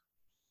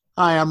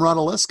Hi, I'm Ron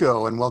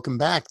Olesko, and welcome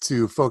back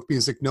to Folk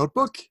Music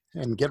Notebook.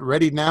 And get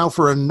ready now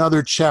for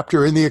another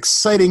chapter in the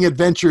exciting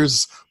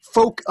adventures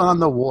Folk on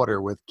the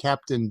Water with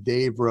Captain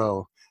Dave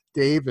Rowe.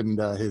 Dave and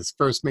his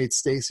first mate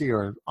Stacy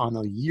are on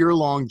a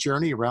year-long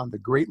journey around the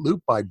Great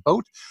Loop by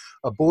boat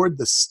aboard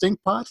the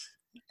Stinkpot.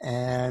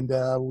 And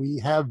we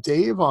have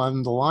Dave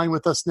on the line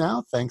with us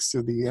now, thanks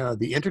to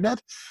the internet.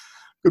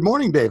 Good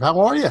morning, Dave. How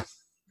are you?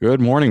 Good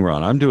morning,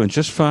 Ron. I'm doing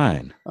just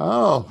fine.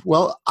 Oh,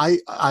 well, I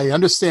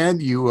understand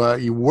you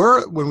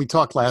were when we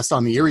talked last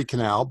on the Erie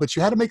Canal, but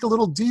you had to make a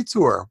little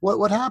detour.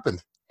 What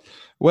happened?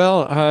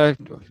 Well,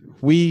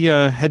 we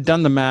had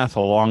done the math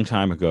a long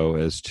time ago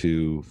as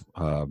to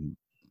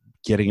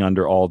getting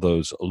under all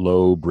those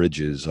low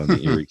bridges on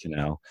the Erie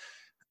Canal,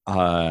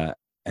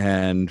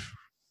 and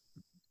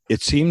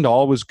it seemed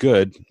all was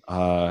good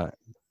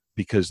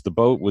because the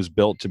boat was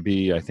built to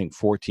be, I think,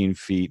 14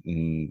 feet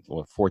and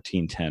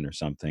 14.10 or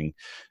something,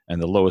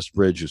 and the lowest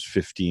bridge was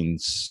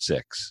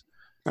 15.6.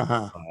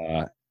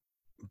 Uh-huh.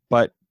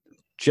 But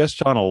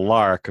just on a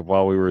lark,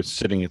 while we were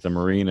sitting at the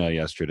marina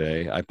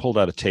yesterday, I pulled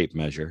out a tape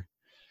measure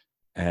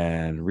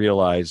and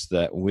realized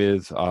that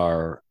with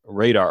our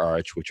radar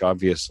arch, which I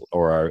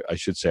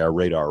should say our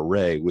radar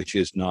array, which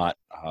is not,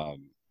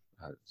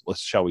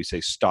 shall we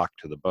say, stock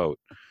to the boat,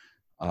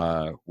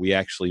 we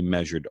actually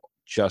measured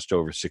just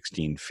over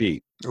 16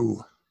 feet.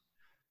 Ooh.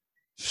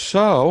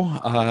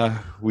 So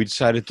we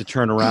decided to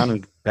turn around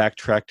and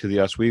backtrack to the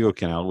Oswego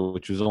Canal,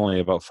 which was only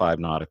about 5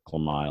 nautical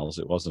miles.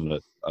 It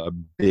wasn't a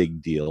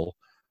big deal.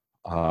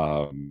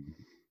 But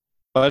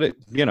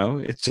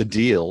it's a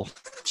deal.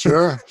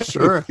 Sure,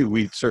 sure.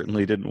 We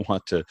certainly didn't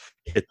want to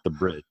hit the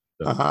bridge.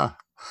 So, Uh-huh.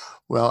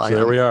 Well, so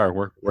there we are.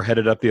 We're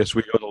headed up the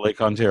Oswego to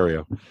Lake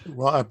Ontario.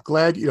 well, I'm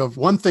glad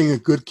one thing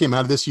that good came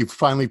out of this. You've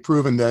finally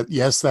proven that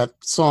yes, that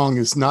song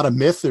is not a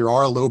myth. There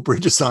are low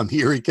bridges on the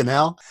Erie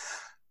Canal.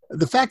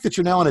 The fact that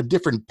you're now on a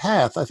different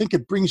path, I think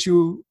it brings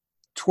you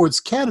towards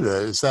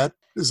Canada. Is that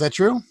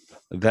true?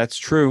 That's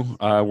true.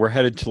 We're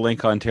headed to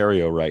Lake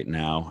Ontario right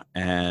now.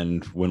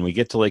 And when we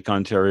get to Lake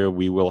Ontario,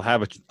 we will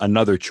have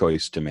another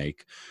choice to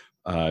make.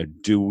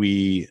 Do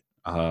we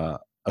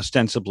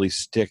ostensibly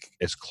stick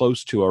as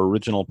close to our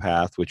original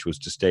path, which was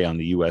to stay on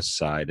the U.S.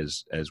 side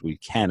as we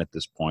can at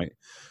this point,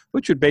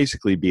 which would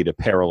basically be to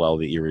parallel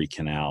the Erie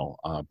Canal,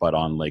 but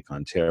on Lake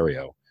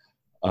Ontario.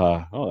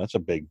 That's a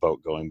big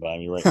boat going by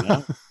me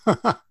right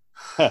now.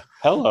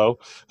 Hello.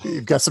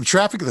 You've got some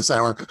traffic this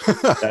hour.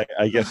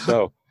 I guess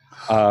so.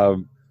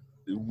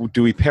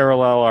 Do we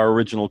parallel our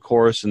original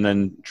course and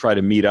then try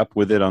to meet up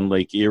with it on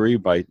Lake Erie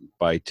by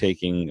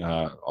taking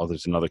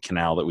there's another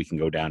canal that we can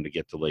go down to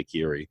get to Lake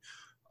Erie,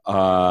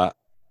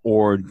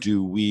 or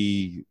do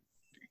we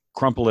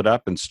crumple it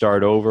up and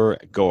start over,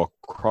 go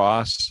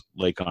across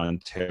Lake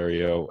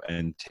Ontario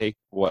and take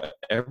what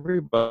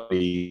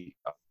everybody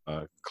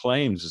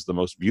claims is the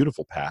most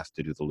beautiful path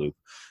to do the loop,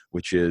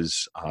 which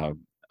is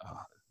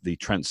the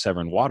Trent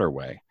Severn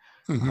Waterway?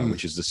 Mm-hmm.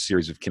 Which is the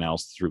series of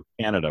canals through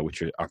Canada,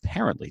 which are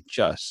apparently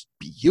just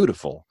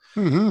beautiful.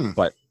 Mm-hmm.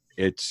 But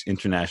it's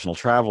international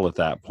travel at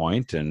that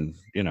point, and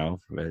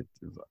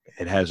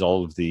it has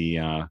all of the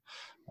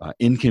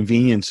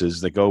inconveniences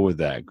that go with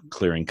that,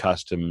 clearing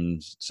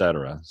customs,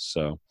 etc.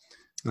 So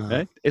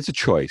it's a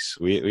choice.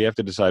 We have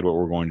to decide what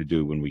we're going to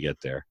do when we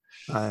get there.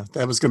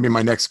 That was going to be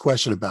my next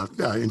question about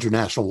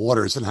international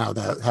waters and how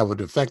it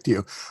would affect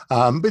you.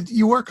 But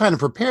you were kind of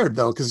prepared,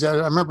 though, because I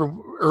remember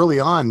early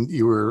on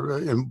you were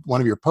in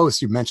one of your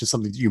posts, you mentioned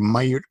something that you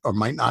might or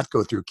might not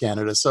go through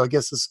Canada. So I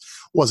guess this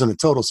wasn't a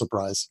total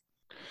surprise.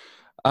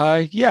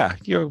 Yeah,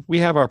 we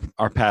have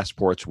our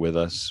passports with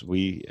us.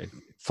 We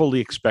fully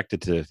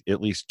expected to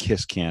at least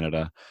kiss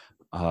Canada.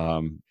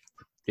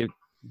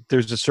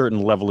 There's a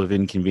certain level of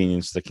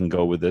inconvenience that can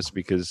go with this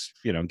because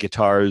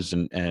guitars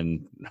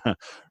and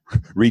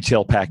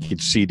retail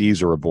package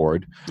CDs are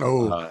aboard.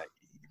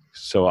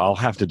 So I'll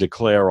have to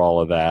declare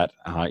all of that,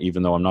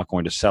 even though I'm not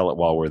going to sell it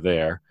while we're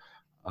there,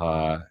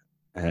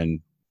 and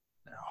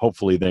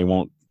hopefully they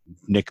won't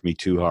nick me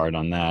too hard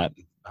on that,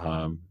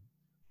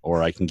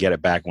 or I can get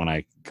it back when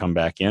I come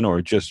back in,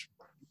 or just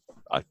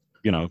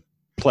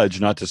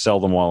pledge not to sell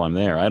them while I'm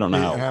there. I don't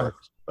know how it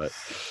works, but.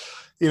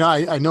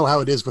 I know how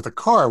it is with a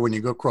car. When you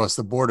go across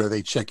the border,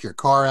 they check your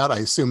car out. I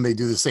assume they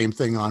do the same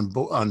thing on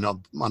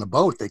a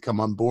boat. They come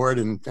on board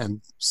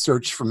and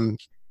search from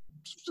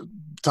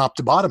top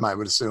to bottom, I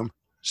would assume.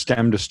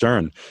 Stem to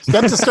stern.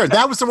 Stem to stern.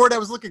 That was the word I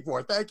was looking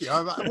for. Thank you.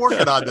 I'm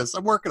working on this.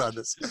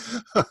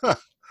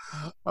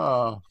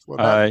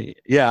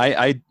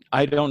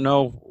 I don't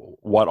know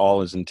what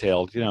all is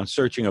entailed.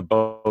 Searching a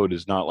boat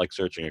is not like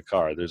searching a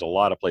car. There's a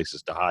lot of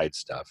places to hide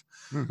stuff.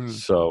 Mm-hmm.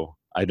 So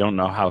I don't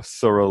know how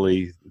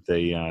thoroughly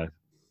they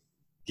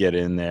get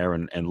in there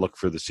and look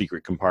for the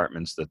secret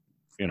compartments that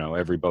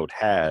every boat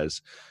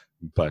has.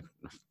 But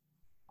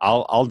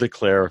I'll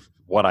declare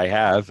what I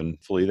have, and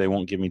hopefully they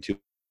won't give me too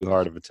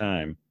hard of a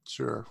time.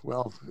 Sure.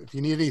 Well, if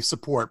you need any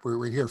support,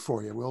 we're here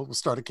for you. We'll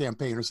start a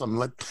campaign or something,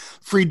 like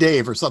Free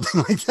Dave or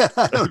something like that.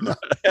 I don't know.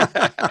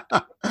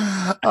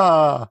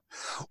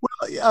 Well,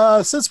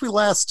 Since we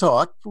last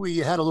talked, we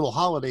had a little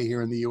holiday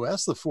here in the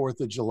U.S., the 4th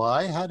of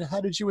July.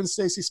 How did you and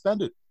Stacy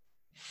spend it?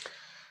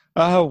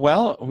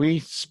 Well, we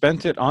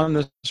spent it on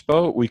this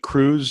boat. We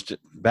cruised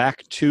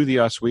back to the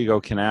Oswego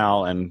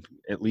Canal and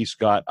at least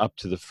got up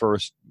to the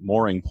first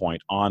mooring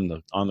point on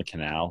the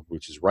canal,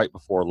 which is right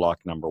before lock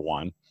number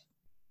one.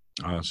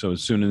 So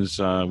as soon as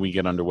we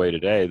get underway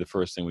today, the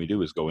first thing we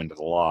do is go into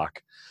the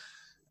lock.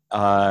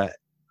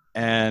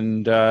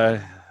 And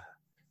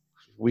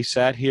we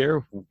sat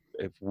here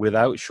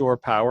without shore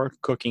power,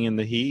 cooking in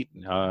the heat.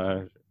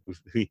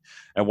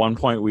 At one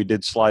point, we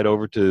did slide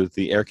over to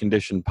the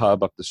air-conditioned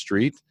pub up the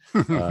street,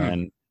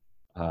 and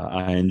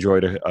I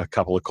enjoyed a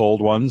couple of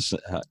cold ones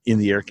in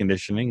the air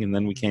conditioning. And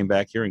then we came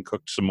back here and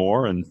cooked some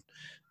more and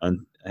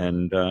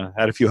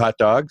had a few hot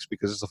dogs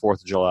because it's the 4th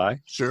of July.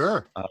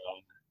 Sure.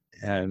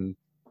 And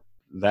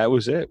that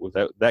was it.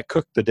 That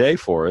cooked the day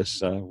for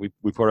us. We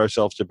put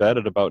ourselves to bed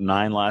at about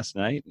 9 last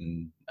night,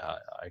 and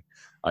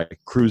I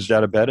cruised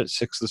out of bed at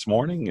 6 this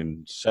morning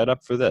and set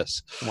up for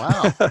this.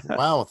 Wow.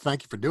 Wow.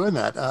 Thank you for doing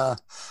that.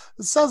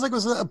 It sounds like it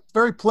was a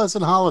very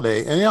pleasant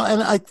holiday. And,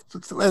 and I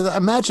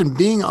imagine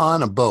being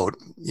on a boat,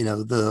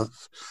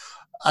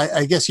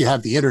 I guess you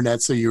have the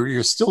internet, so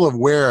you're still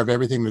aware of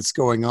everything that's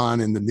going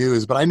on in the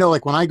news. But I know,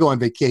 like, when I go on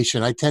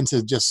vacation, I tend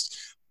to just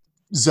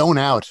zone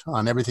out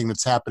on everything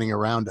that's happening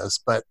around us.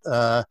 But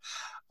are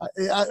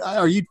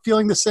you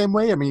feeling the same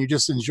way? I mean, you're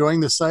just enjoying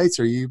the sights?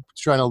 Or are you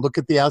trying to look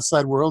at the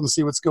outside world and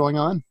see what's going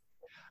on?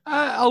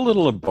 A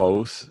little of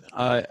both.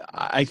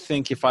 I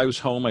think if I was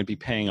home, I'd be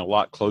paying a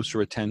lot closer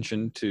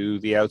attention to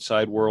the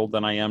outside world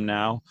than I am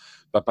now.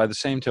 But by the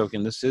same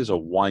token, this is a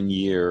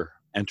 1-year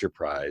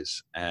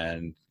enterprise,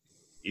 and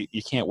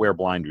you can't wear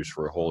blinders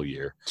for a whole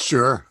year.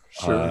 Sure.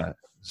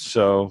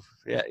 So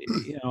yeah,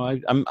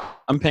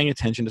 I'm paying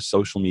attention to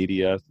social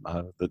media,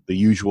 the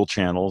usual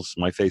channels,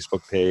 my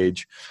Facebook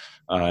page,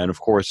 and of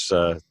course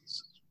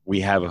we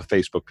have a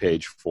Facebook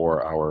page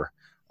for our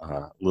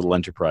little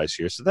enterprise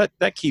here, so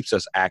that keeps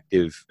us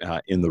active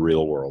in the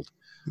real world,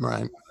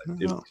 right?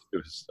 To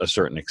a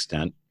certain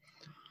extent,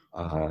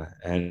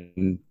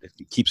 and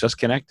it keeps us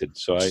connected.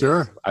 So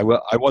sure. I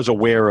was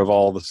aware of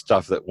all the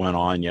stuff that went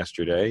on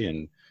yesterday,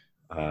 and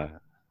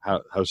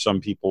how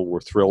some people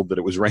were thrilled that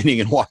it was raining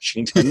in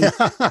Washington.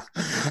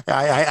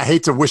 I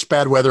hate to wish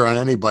bad weather on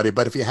anybody,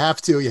 but if you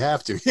have to, you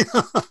have to.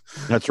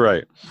 That's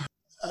right.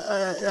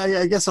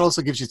 I guess it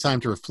also gives you time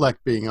to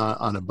reflect being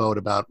on a boat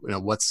about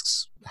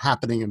what's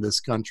happening in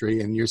this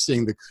country, and you're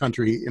seeing the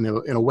country in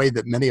a way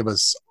that many of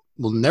us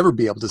will never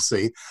be able to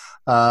see.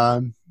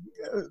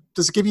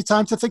 Does it give you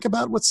time to think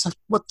about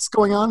what's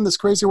going on in this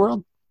crazy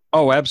world?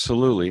 Oh,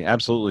 absolutely,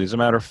 absolutely. As a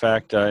matter of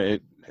fact,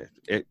 it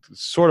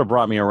sort of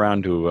brought me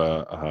around to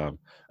a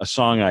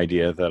song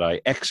idea that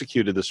I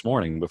executed this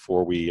morning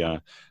before we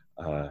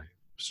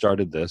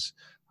started this.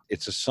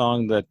 It's a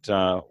song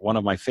that one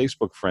of my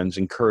Facebook friends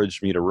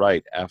encouraged me to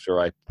write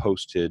after I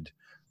posted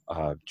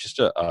just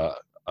a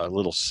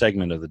little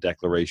segment of the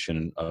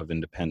Declaration of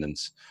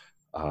Independence.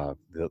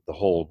 The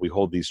whole, we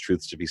hold these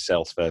truths to be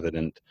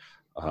self-evident,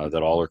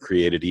 that all are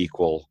created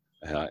equal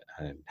and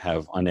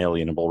have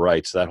unalienable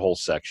rights, that whole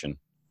section.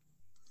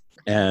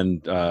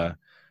 And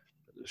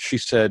she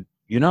said,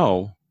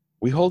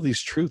 we hold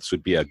these truths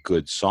would be a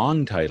good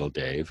song title,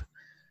 Dave.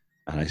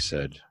 And I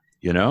said,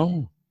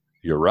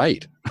 you're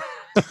right.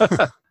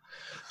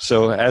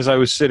 So as I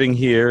was sitting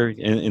here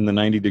in the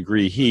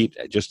 90-degree heat,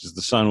 just as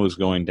the sun was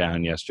going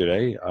down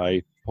yesterday,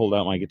 I pulled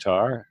out my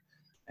guitar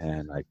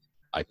and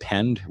I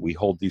penned, we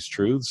hold these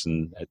truths.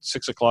 And at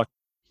 6 o'clock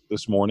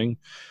this morning,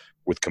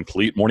 with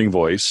complete morning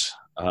voice,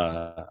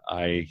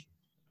 I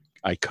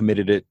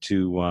committed it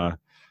to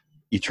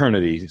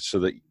eternity so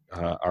that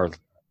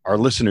our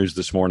listeners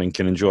this morning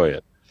can enjoy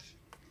it.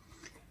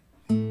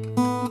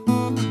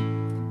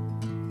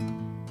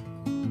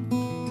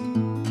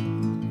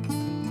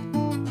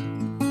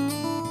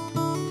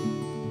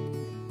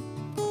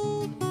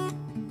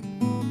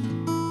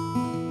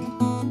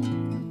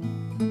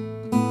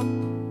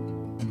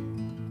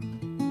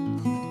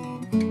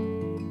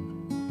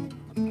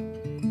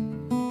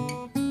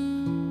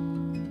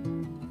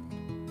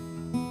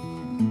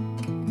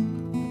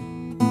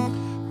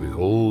 We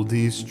hold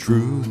these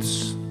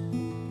truths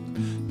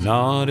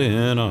not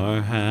in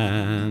our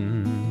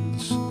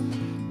hands.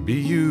 Be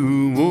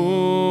you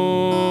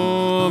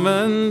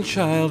woman,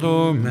 child,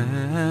 or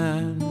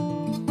man.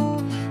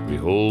 We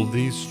hold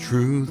these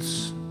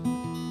truths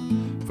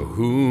for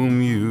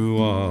whom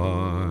you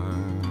are.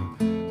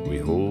 We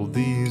hold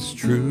these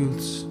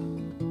truths.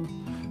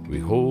 We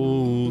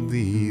hold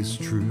these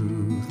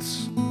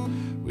truths.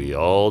 We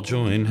all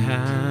join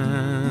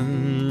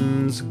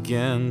hands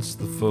against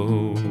the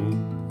foe,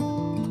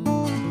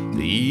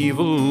 the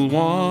evil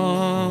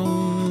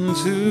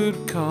ones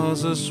who'd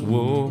cause us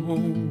woe,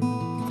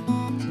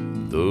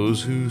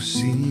 those who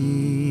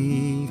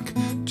seek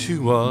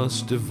to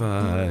us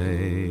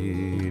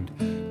divide.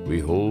 We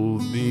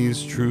hold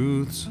these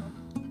truths,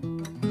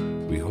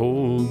 we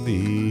hold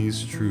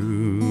these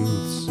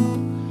truths.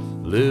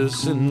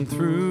 Listen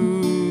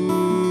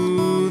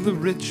through the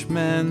rich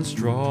man's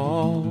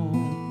drawl.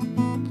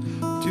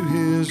 Do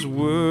his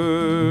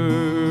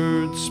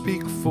words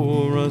speak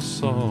for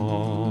us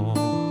all?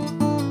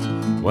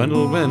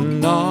 When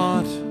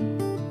not,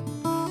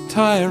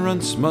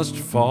 tyrants must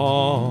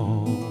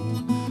fall.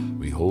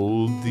 We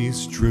hold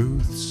these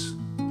truths,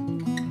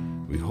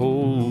 we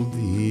hold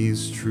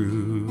these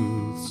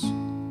truths.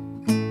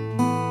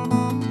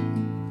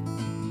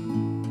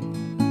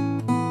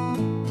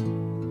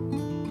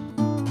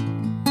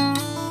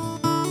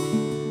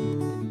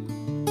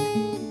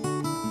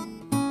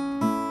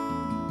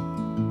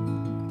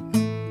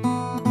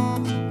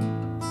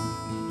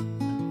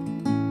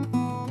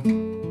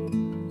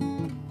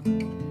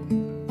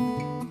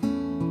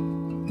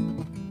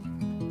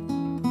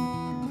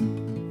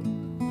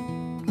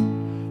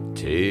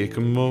 Take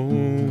a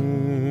moment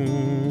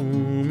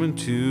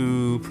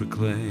to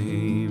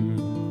proclaim,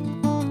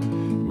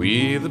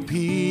 we the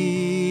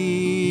people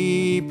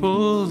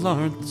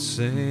aren't the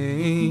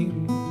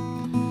same.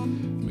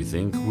 We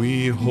think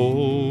we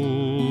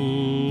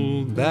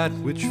hold that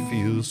which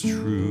feels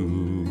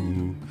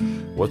true,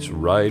 what's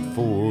right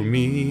for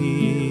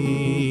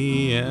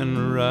me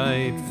and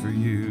right for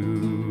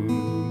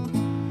you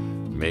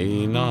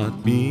may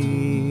not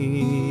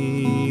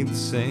be the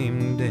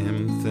same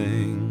damn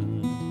thing.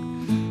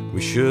 We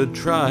should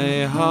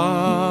try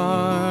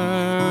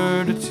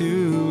harder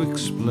to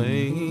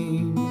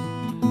explain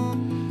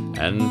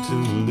and to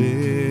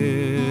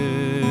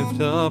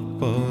lift up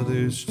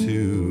others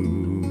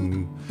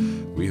too.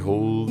 We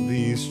hold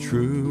these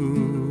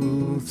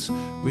truths,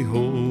 we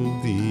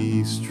hold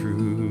these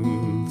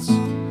truths.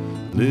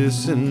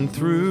 Listen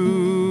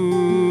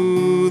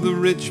through the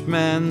rich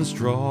man's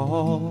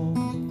drawl.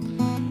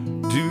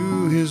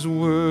 Do his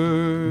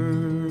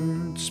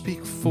words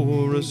speak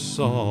for us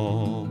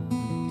all?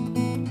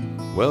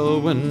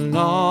 Well, when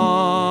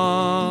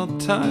not,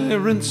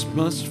 tyrants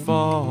must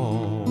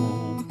fall.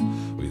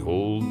 We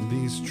hold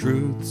these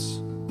truths,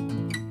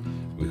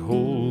 we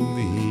hold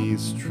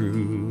these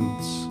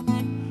truths.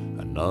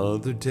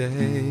 Another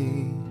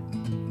day,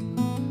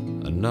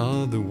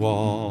 another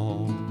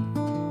wall.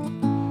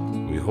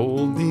 We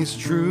hold these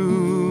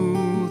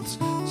truths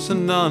so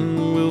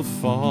none will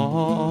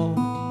fall,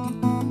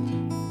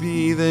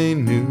 be they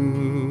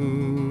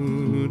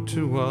new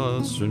to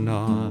us or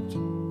not.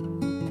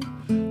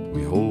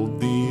 We hold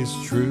these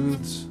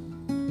truths,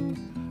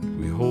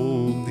 we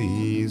hold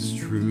these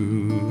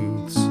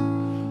truths.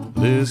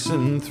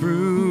 Listen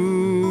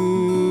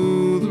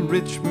through the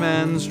rich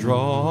man's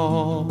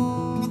drawl.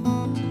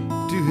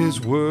 Do his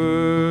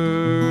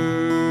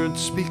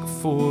words speak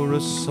for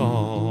us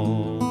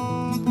all?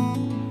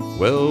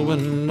 Well,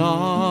 when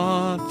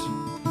not,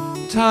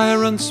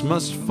 tyrants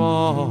must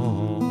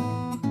fall.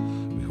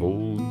 We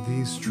hold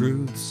these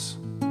truths,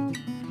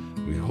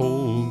 we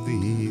hold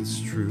these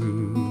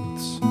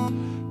truths.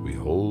 We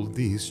hold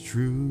these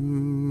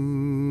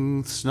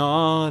truths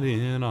not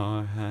in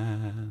our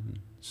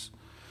hands.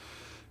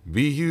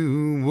 Be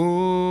you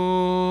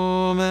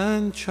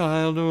woman,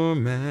 child, or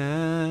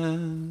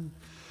man,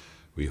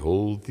 we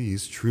hold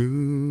these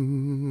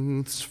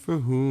truths for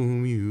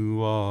whom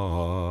you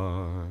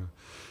are.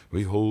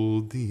 We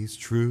hold these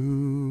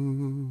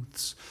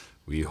truths,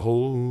 we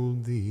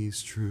hold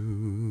these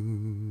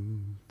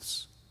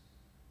truths.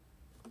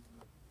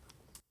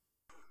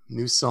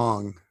 New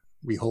song,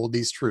 We Hold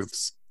These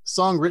Truths.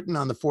 Song written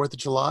on the 4th of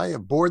July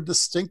aboard the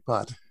Stink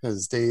Pot,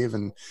 as Dave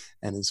and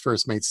his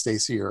first mate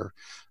Stacy are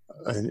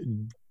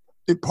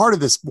part of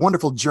this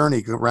wonderful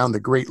journey around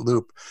the Great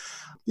Loop.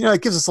 You know,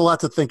 it gives us a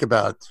lot to think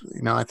about.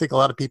 You know, I think a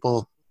lot of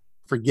people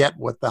forget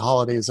what the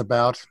holiday is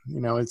about.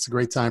 You know, it's a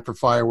great time for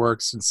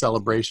fireworks and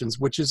celebrations,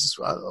 which is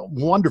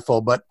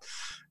wonderful. But,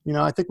 you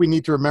know, I think we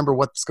need to remember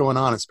what's going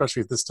on,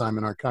 especially at this time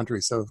in our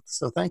country. So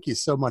thank you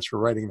so much for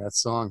writing that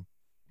song.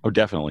 Oh,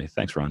 definitely.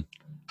 Thanks, Ron.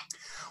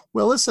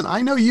 Well, listen,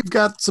 I know you've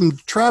got some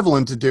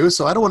traveling to do,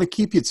 so I don't want to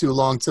keep you too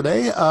long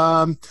today.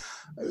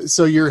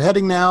 So you're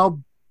heading now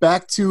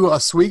back to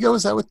Oswego.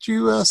 Is that what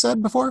you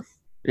said before?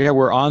 Yeah,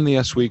 we're on the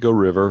Oswego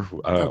River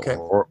Okay.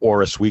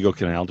 or Oswego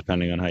Canal,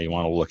 depending on how you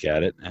want to look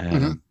at it.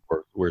 And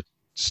we're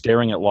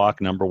staring at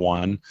lock number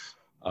 1.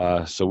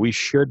 So we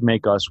should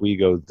make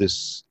Oswego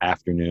this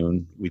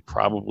afternoon. We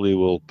probably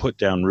will put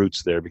down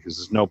roots there because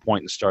there's no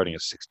point in starting a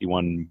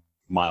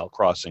 61-mile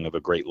crossing of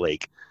a Great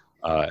Lake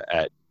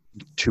at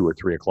 2 or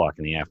 3 o'clock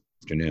in the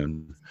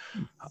afternoon.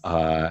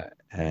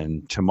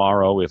 And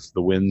tomorrow, if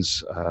the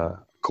winds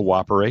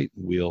cooperate,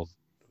 we'll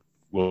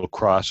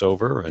cross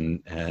over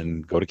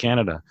and go to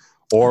Canada,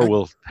 or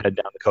we'll head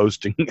down the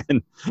coast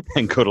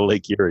and go to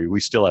Lake Erie. We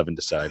still haven't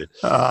decided.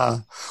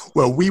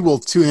 Well, we will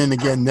tune in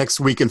again next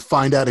week and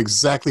find out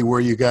exactly where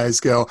you guys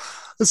go.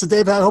 Listen,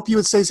 Dave, I hope you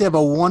and Stacey have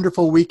a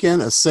wonderful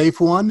weekend, a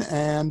safe one,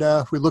 and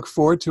we look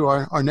forward to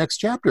our next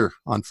chapter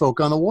on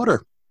Folk on the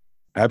Water.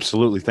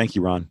 Absolutely. Thank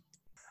you, Ron.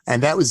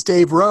 And that was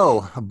Dave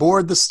Rowe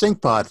aboard the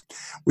Stink Pot.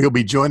 We'll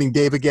be joining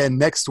Dave again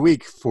next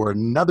week for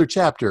another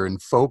chapter in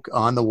Folk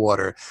on the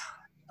Water.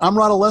 I'm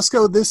Ron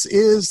Olesko. This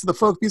is the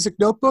Folk Music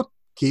Notebook.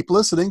 Keep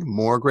listening.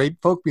 More great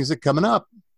folk music coming up.